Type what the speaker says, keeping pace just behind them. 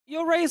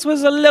Your race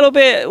was a little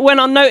bit went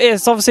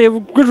unnoticed. Obviously, a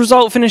good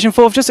result, finishing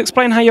fourth. Just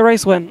explain how your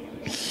race went.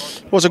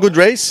 It was a good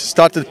race.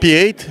 Started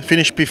P8,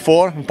 finished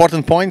P4.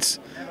 Important points.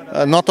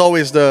 Not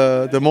always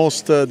the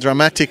most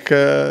dramatic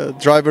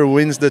driver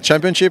wins the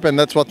championship, and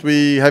that's what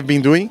we have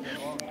been doing.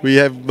 We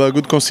have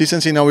good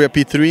consistency. Now we are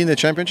P3 in the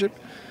championship.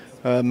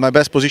 My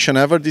best position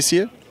ever this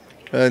year,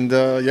 and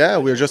yeah,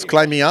 we're just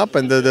climbing up.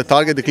 And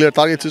the clear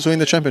target, is to win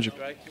the championship.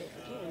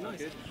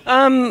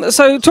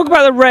 So talk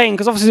about the rain,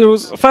 because obviously it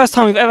was the first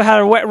time we've ever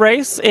had a wet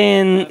race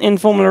in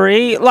Formula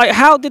E. Like,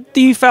 how did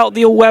you felt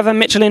the all-weather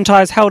Michelin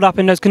tyres held up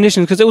in those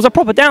conditions? Because it was a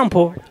proper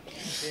downpour.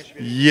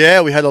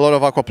 Yeah, we had a lot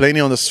of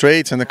aquaplaning on the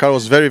straights, and the car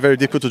was very, very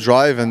difficult to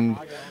drive. And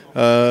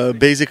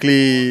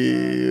basically,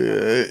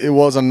 it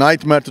was a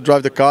nightmare to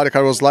drive the car. The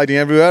car was sliding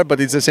everywhere, but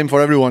it's the same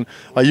for everyone.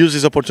 I used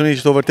this opportunity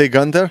to overtake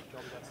Gunter,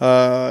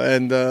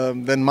 and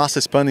then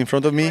Massa spun in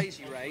front of me.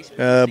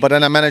 But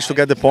then I managed to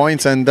get the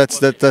points, and that's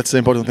the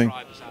important thing.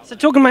 So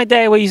talking about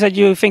day where you said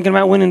you were thinking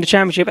about winning the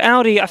championship,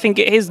 Audi, I think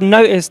it is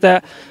noticed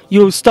that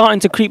you're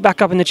starting to creep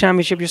back up in the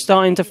championship. You're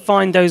starting to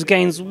find those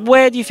gains.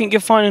 Where do you think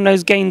you're finding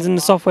those gains in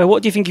the software?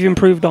 What do you think you've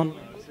improved on?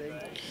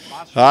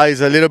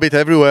 It's a little bit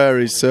everywhere.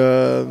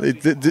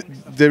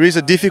 There is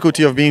a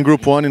difficulty of being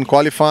Group 1 in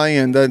qualifying,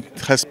 and that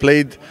has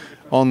played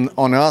on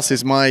us.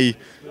 It's my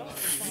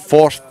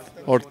fifth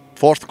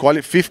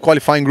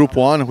qualifying Group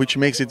 1, which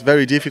makes it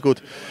very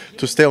difficult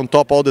to stay on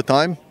top all the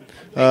time.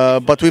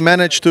 But we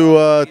managed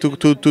to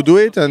do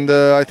it, and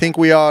I think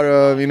we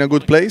are in a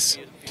good place.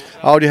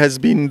 Audi has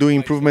been doing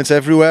improvements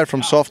everywhere,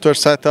 from software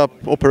setup,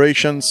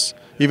 operations,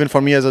 even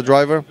for me as a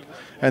driver,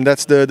 and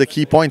that's the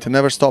key point: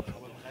 never stop.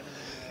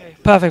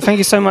 Perfect. Thank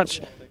you so much.